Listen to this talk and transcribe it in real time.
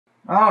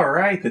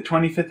Alright, the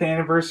 25th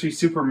anniversary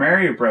Super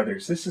Mario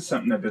Brothers. This is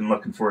something I've been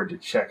looking forward to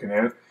checking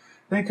out.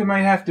 I think I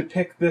might have to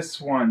pick this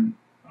one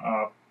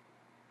up.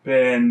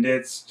 And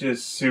it's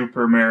just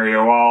Super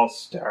Mario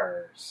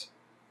All-Stars.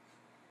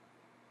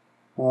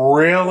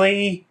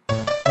 Really?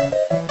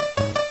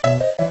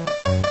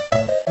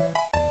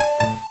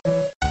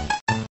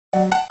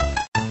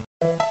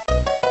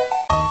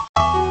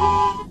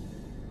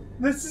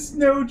 This is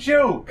no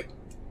joke.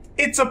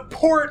 It's a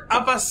port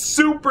of a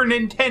Super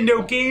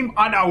Nintendo game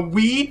on a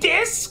Wii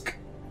disc?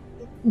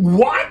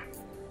 What?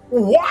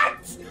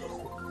 What?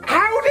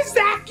 How does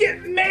that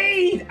get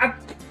made?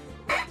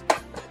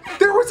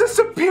 There was a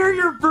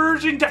superior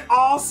version to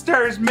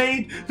All-Stars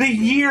made the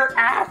year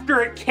after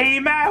it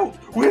came out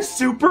with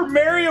Super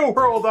Mario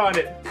World on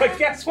it. But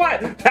guess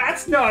what?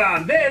 That's not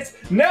on this.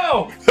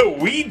 No, the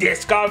Wii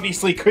disc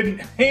obviously couldn't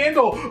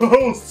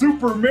handle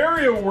Super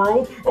Mario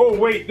World. Oh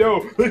wait,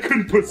 no, they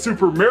couldn't put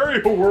Super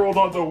Mario World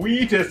on the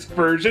Wii disc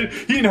version.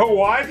 You know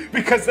why?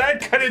 Because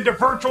that cut into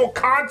Virtual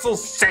Console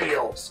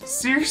sales.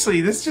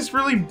 Seriously, this just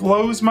really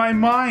blows my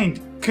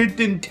mind. Could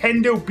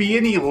Nintendo be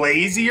any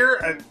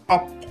lazier? A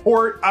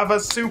port of a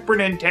Super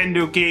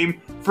Nintendo game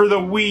for the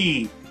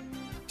Wii.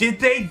 Did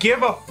they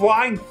give a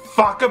flying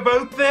fuck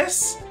about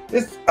this?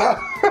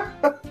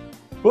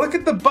 Look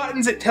at the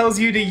buttons it tells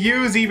you to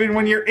use even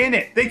when you're in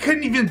it. They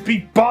couldn't even be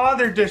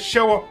bothered to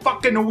show a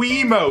fucking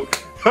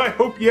Wiimote. I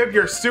hope you have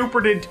your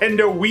Super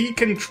Nintendo Wii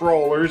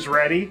controllers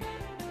ready.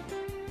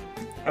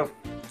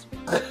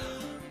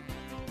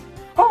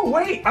 Oh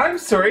wait, I'm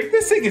sorry.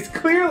 This thing is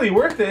clearly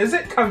worth it as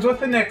it comes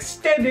with an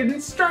extended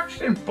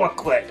instruction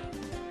booklet.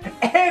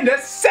 And a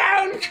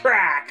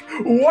soundtrack!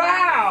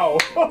 Wow!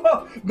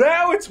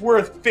 Now it's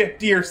worth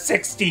 $50 or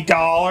 $60.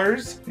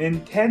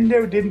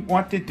 Nintendo didn't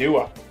want to do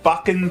a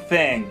fucking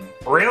thing.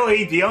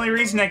 Really? The only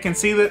reason I can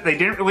see that they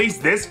didn't release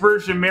this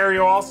version of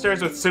Mario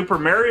All-Stars with Super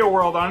Mario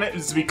World on it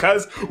is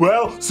because,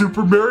 well,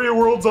 Super Mario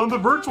World's on the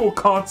Virtual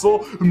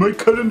Console. It might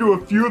cut into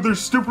a few of their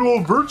stupid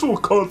little Virtual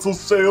Console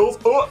sales.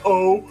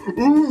 Uh-oh.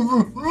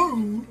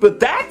 But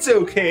that's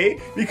okay,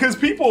 because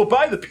people will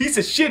buy the piece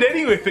of shit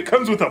anyway if it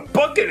comes with a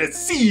book and a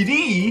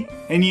CD.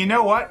 And you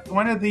know what?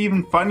 One of the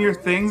even funnier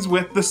things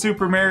with the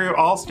Super Mario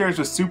All-Stars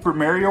with Super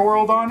Mario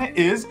World on it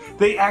is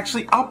they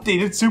actually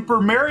updated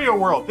Super Mario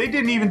World. They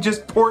didn't even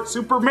just port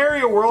Super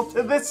Mario World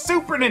to this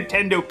Super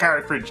Nintendo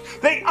cartridge.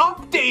 They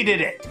updated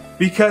it!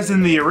 Because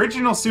in the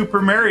original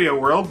Super Mario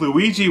World,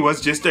 Luigi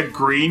was just a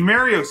green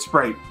Mario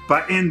sprite.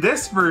 But in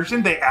this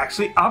version, they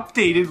actually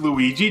updated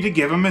Luigi to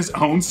give him his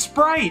own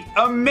sprite.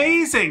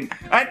 Amazing!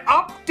 An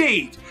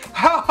update!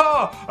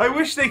 Haha! I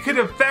wish they could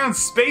have found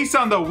space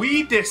on the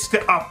Wii disc to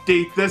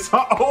update this.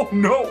 Oh,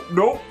 no.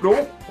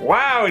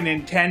 Wow,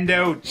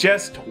 Nintendo,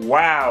 just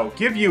wow.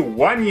 Give you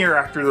 1 year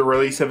after the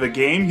release of a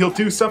game, you'll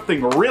do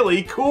something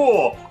really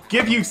cool.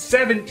 Give you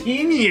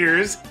 17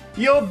 years,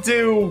 you'll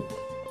do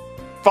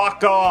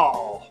fuck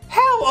all.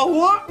 Hell, a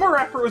lot more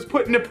effort was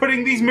put into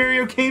putting these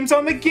Mario games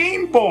on the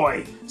Game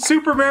Boy.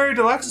 Super Mario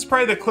Deluxe is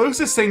probably the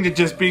closest thing to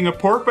just being a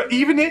port, but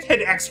even it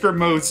had extra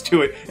modes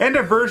to it, and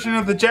a version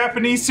of the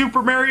Japanese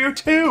Super Mario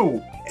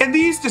 2. And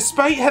these,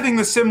 despite having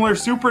the similar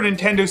Super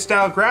Nintendo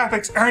style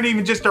graphics, aren't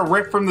even just a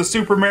rip from the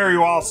Super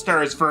Mario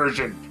All-Stars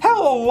version.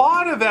 Hell, a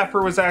lot of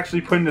effort was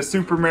actually put into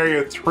Super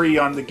Mario 3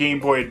 on the Game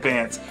Boy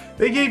Advance.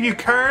 They gave you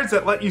cards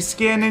that let you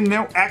scan in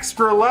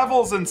extra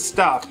levels and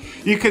stuff.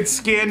 You could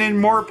scan in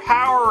more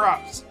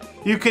power-ups.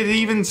 You could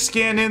even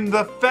scan in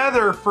the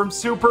feather from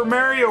Super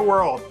Mario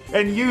World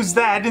and use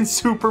that in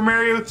Super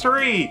Mario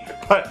 3.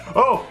 But,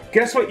 oh,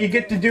 guess what you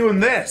get to do in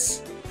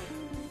this?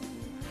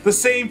 The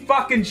same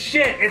fucking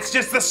shit, it's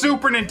just the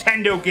Super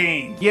Nintendo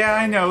game. Yeah,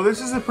 I know, this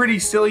is a pretty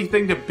silly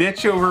thing to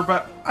bitch over,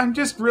 but I'm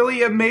just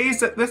really amazed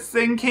that this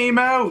thing came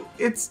out.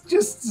 It's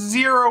just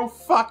zero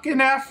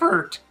fucking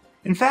effort.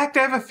 In fact,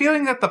 I have a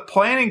feeling that the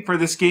planning for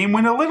this game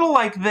went a little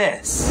like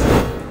this.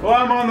 Well,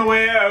 I'm on the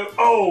way out.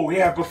 Oh,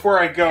 yeah, before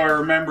I go, I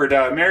remembered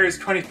Mario's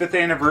 25th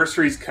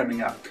anniversary is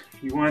coming up.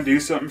 You want to do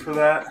something for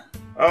that?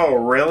 Oh,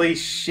 really?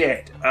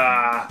 Shit.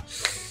 I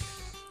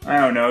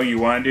don't know. You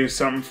want to do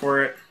something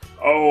for it?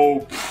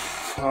 Oh,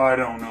 I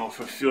don't know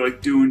if I feel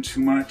like doing too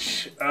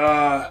much.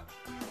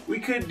 We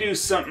could do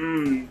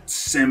something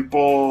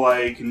simple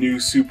like new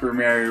Super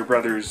Mario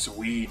Brothers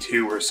Wii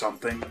 2 or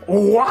something.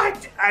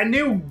 What? A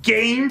new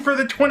game for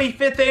the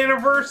 25th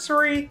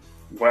anniversary?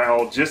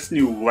 Well, just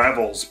new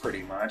levels,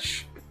 pretty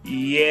much.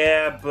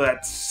 Yeah,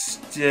 but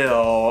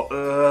still,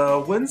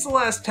 when's the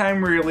last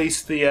time we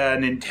released the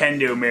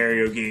Nintendo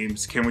Mario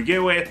games? Can we get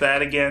away with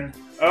that again?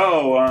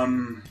 Oh,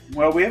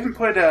 well, we haven't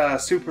put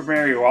Super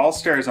Mario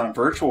All-Stars on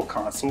Virtual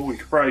Console. We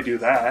could probably do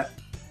that.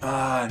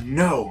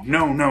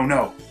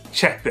 No.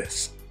 Check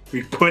this.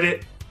 We put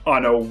it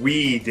on a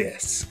Wii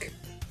disc.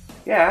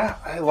 Yeah,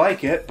 I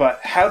like it,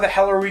 but how the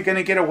hell are we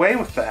gonna get away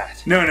with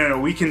that? No,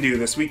 we can do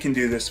this,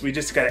 we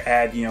just gotta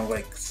add, you know,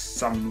 like,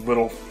 some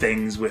little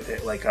things with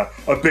it, like a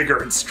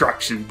bigger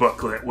instruction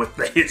booklet with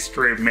the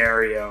history of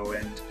Mario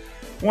and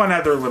one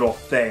other little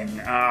thing.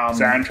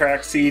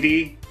 Soundtrack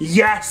CD?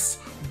 Yes!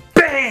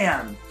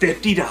 Bam!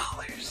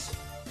 $50.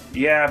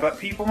 Yeah, but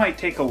people might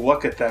take a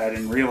look at that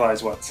and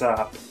realize what's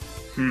up.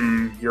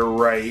 You're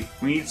right.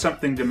 We need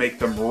something to make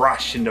them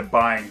rush into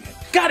buying it.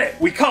 Got it!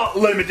 We call it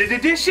limited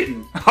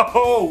edition!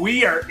 Oh,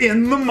 we are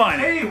in the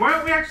money! Hey, why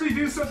don't we actually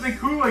do something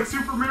cool like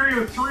Super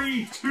Mario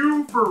 3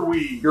 2 for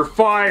Wii? You're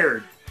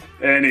fired!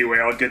 Anyway,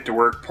 I'll get to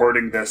work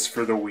porting this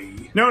for the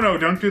Wii. No,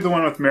 don't do the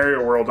one with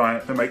Mario World on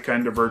it. That might go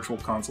into virtual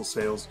console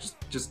sales.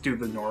 Just do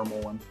the normal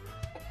one.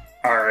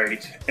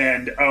 Alright,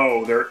 and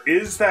oh, there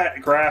is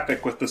that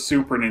graphic with the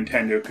Super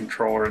Nintendo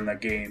controller in the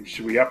game.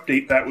 Should we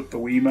update that with the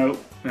Wiimote?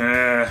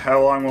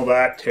 How long will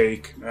that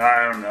take?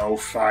 I don't know,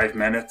 5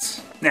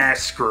 minutes? Nah,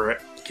 screw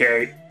it.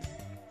 Okay.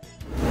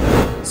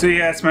 So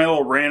yeah, it's my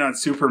little rant on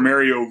Super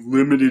Mario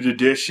Limited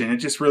Edition. It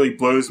just really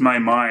blows my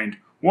mind.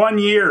 1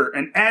 year,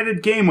 an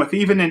added game with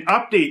even an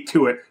update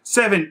to it.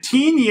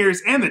 17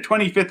 years and the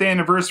 25th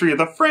anniversary of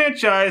the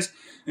franchise.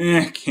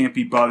 Can't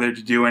be bothered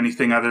to do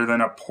anything other than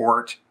a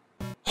port.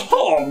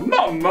 Oh,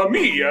 mamma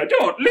mia,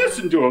 don't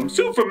listen to him.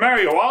 Super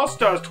Mario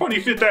All-Stars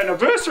 25th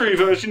Anniversary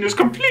version is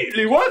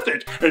completely worth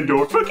it. And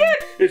don't forget,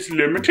 it's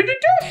limited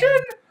edition.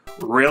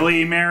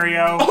 Really,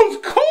 Mario?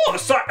 Of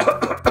course!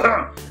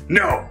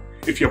 No,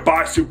 if you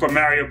buy Super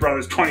Mario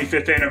Bros.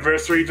 25th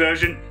Anniversary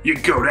version, you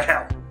go to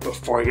hell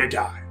before you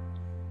die.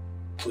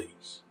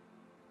 Please.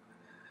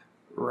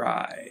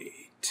 Right.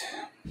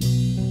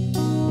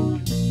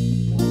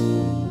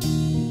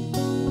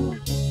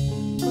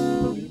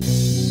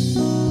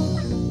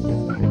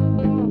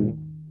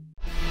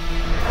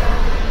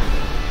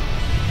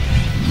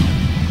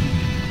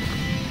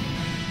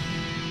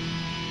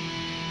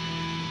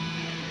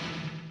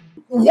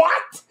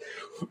 What?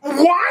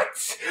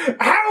 What?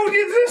 How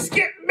did this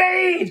get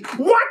made?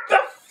 What the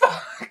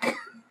fuck?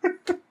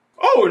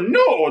 Oh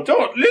no,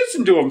 don't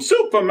listen to him.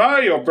 Super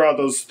Mario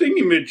Brothers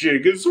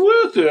thingamajig is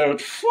worth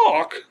it.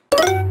 Fuck.